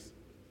hands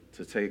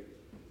to take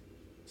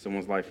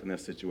someone's life in that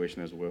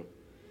situation as well.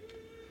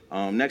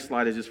 Next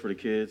slide is just for the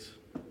kids.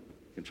 You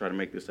can try to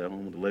make this at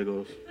home with the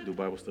Legos, do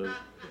Bible study.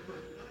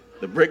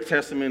 The Brick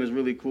Testament is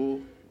really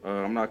cool.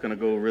 I'm not going to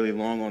go really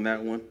long on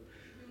that one.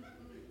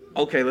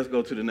 Okay, let's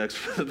go to the next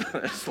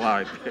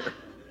slide there.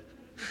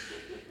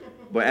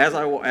 But as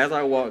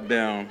I walk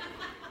down,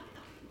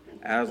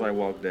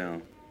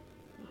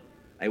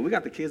 hey, we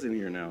got the kids in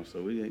here now,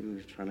 so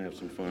we're trying to have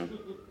some fun.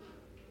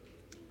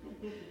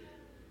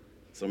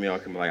 Some of y'all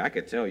can be like, I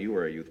could tell you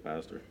were a youth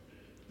pastor.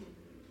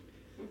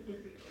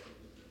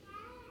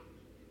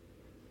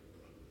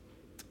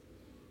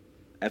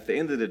 At the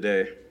end of the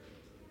day,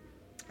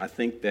 I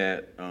think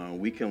that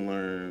we can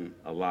learn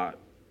a lot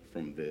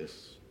from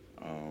this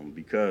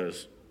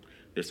because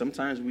there's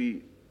sometimes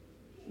we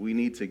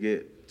need to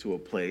get to a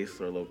place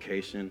or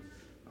location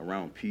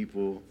around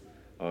people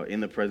in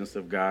the presence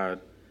of God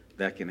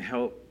that can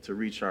help to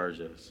recharge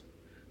us,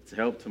 to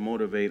help to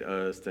motivate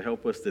us, to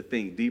help us to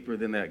think deeper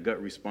than that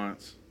gut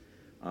response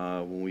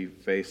when we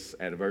face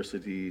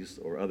adversities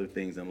or other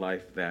things in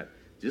life that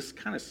just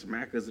kind of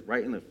smack us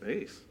right in the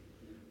face.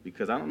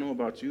 Because I don't know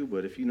about you,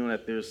 but if you know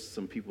that there's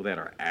some people that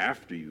are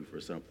after you for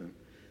something,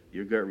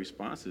 your gut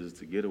response is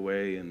to get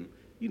away and,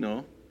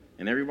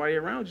 and everybody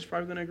around you is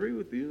probably going to agree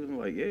with you. And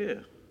like, yeah.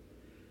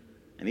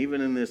 And even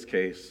in this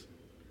case,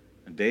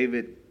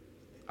 David,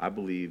 I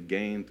believe,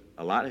 gained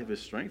a lot of his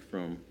strength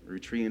from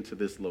retreating to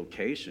this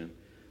location,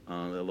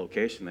 the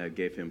location that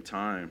gave him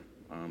time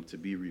to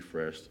be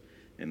refreshed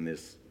in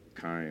this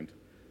kind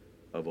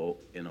of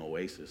an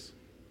oasis.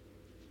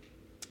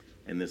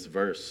 In this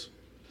verse,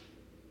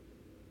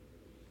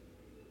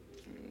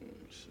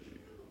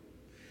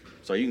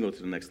 so you can go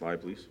to the next slide,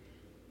 please.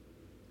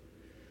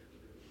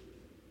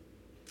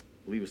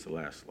 I believe it's the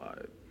last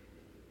slide.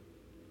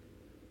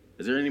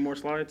 Is there any more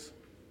slides?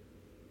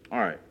 All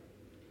right.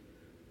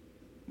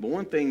 But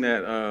one thing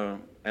that,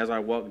 as I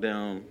walked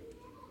down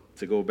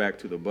to go back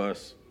to the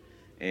bus,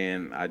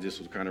 and I just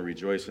was kind of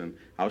rejoicing,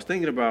 I was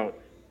thinking about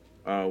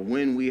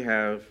when we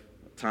have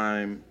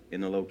time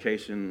in a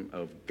location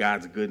of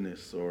God's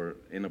goodness or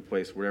in a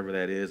place, wherever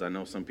that is. I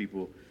know some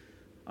people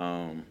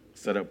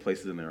set up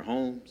places in their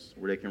homes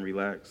where they can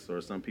relax, or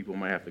some people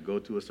might have to go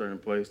to a certain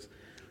place.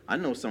 I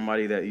know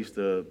somebody that used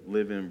to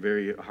live in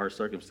very harsh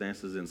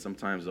circumstances, and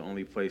sometimes the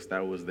only place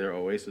that was their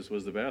oasis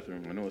was the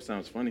bathroom. I know it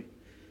sounds funny,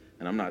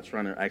 and I'm not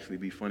trying to actually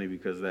be funny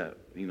because that,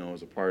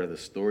 is a part of the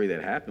story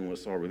that happened with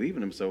Saul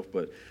relieving himself,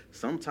 but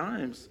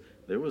sometimes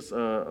there was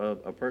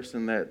a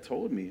person that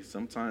told me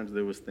sometimes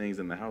there was things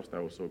in the house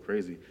that was so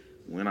crazy.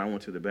 When I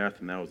went to the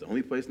bathroom, that was the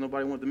only place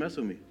nobody wanted to mess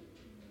with me.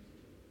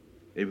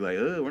 They'd be like,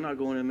 we're not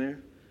going in there.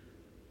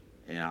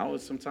 And I would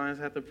sometimes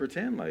have to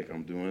pretend like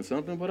I'm doing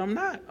something, but I'm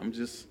not. I'm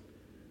just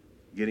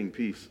getting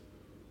peace.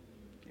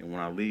 And when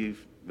I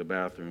leave the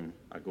bathroom,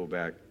 I go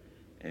back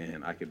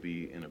and I could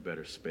be in a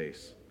better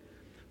space.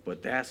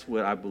 But that's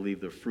what I believe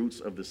the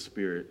fruits of the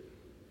Spirit.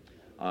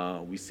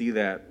 We see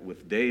that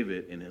with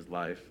David in his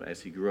life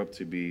as he grew up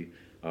to be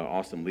an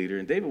awesome leader.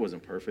 And David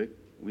wasn't perfect.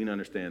 We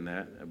understand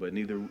that, but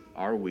neither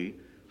are we.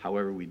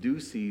 However, we do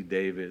see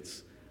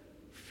David's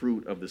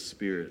fruit of the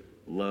Spirit: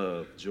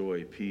 love,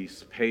 joy,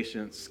 peace,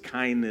 patience,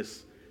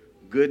 kindness,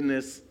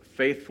 goodness,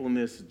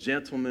 faithfulness,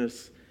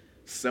 gentleness,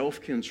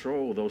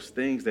 self-control, those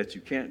things that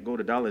you can't go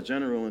to Dollar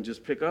General and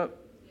just pick up.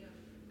 Yeah.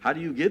 How do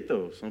you get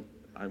those?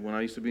 When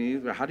I used to be in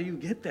Israel, how do you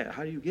get that?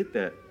 How do you get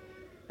that?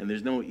 And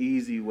there's no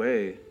easy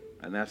way,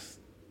 and that's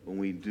when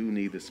we do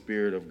need the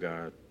Spirit of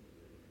God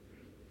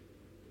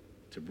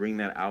to bring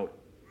that out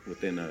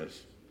within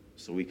us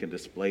so we can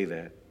display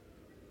that.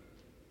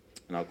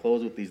 And I'll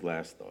close with these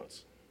last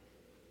thoughts.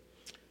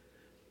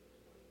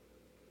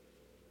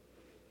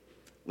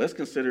 Let's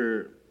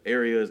consider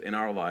areas in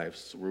our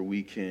lives where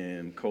we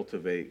can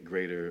cultivate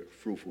greater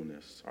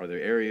fruitfulness. Are there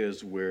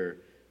areas where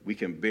we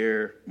can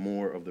bear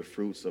more of the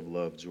fruits of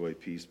love, joy,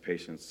 peace,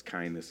 patience,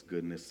 kindness,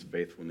 goodness,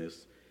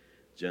 faithfulness,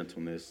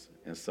 gentleness,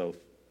 and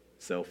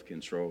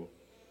self-control.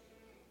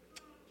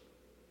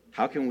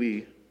 How can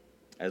we,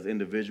 as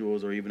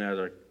individuals or even as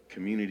our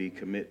community,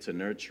 commit to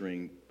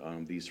nurturing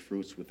these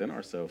fruits within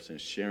ourselves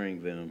and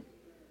sharing them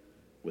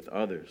with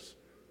others?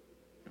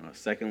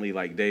 Secondly,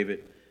 like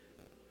David,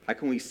 how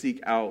can we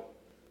seek out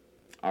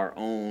our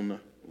own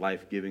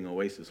life-giving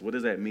oasis? What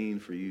does that mean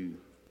for you?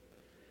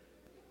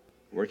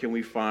 Where can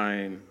we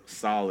find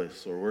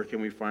solace, or where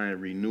can we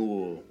find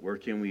renewal? Where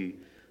can we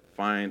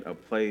find a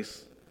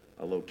place,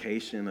 a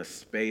location, a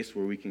space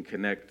where we can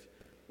connect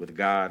with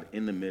God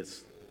in the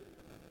midst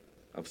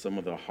of some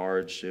of the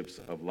hardships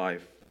of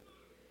life?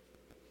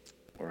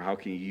 Or how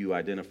can you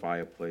identify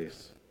a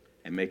place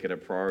and make it a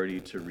priority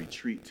to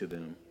retreat to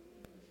them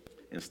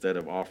instead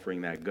of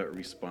offering that gut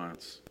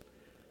response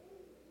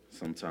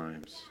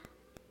sometimes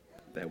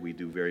that we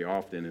do very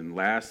often? And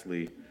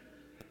lastly,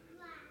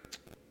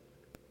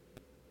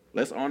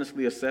 let's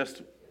honestly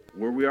assess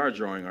where we are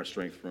drawing our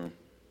strength from,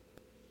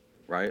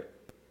 right?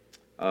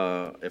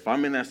 If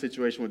I'm in that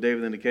situation with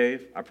David in the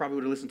cave, I probably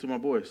would have listened to my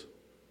boys.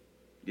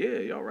 Yeah,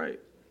 y'all right.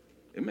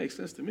 It makes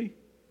sense to me.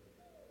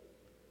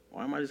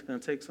 Why am I just going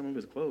to take some of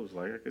his clothes?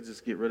 Like, I could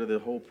just get rid of the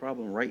whole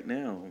problem right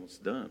now. It's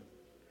done.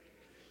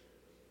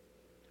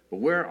 But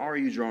where are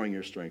you drawing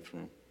your strength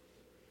from?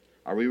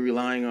 Are we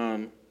relying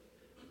on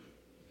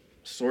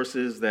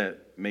sources that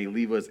may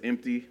leave us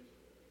empty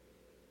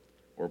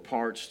or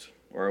parched?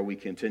 Or are we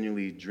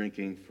continually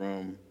drinking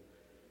from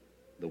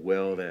the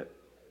well that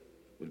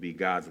would be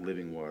God's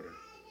living water?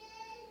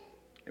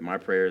 And my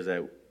prayer is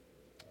that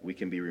we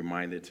can be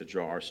reminded to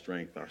draw our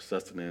strength, our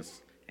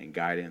sustenance, and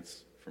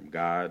guidance from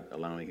God,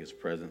 allowing his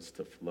presence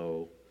to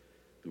flow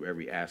through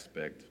every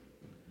aspect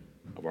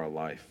of our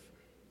life.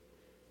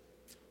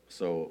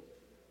 So,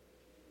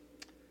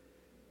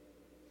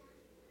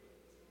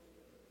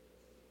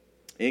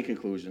 in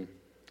conclusion,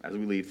 as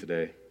we leave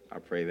today, I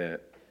pray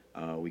that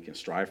we can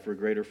strive for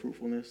greater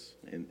fruitfulness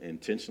and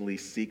intentionally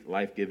seek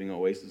life-giving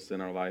oasis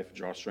in our life,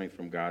 draw strength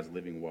from God's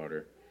living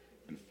water,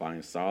 and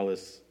find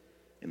solace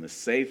in the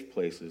safe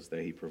places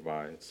that he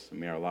provides. And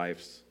may our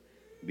lives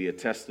be a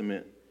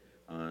testament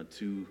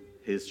to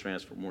his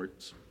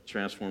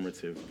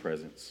transformative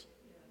presence.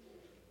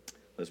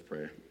 Let's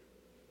pray.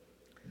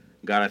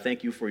 God, I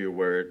thank you for your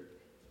word.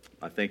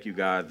 I thank you,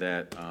 God,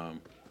 that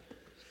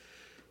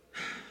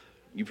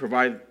you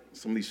provide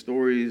some of these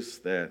stories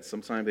that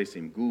sometimes they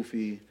seem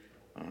goofy,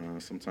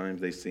 sometimes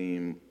they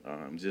seem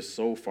just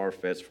so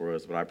far-fetched for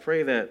us. But I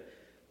pray that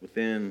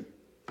within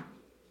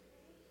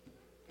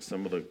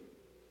some of the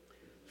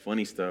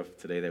funny stuff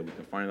today that we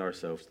can find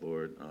ourselves,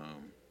 Lord,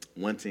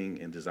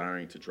 wanting and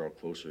desiring to draw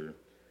closer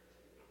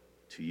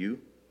to you.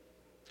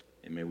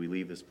 And may we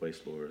leave this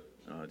place, Lord,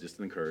 just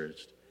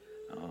encouraged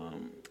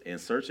and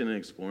searching and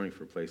exploring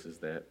for places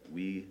that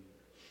we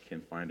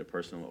can find a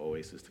personal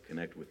oasis to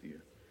connect with you.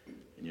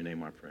 In your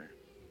name I pray.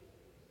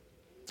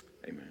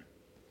 Amen.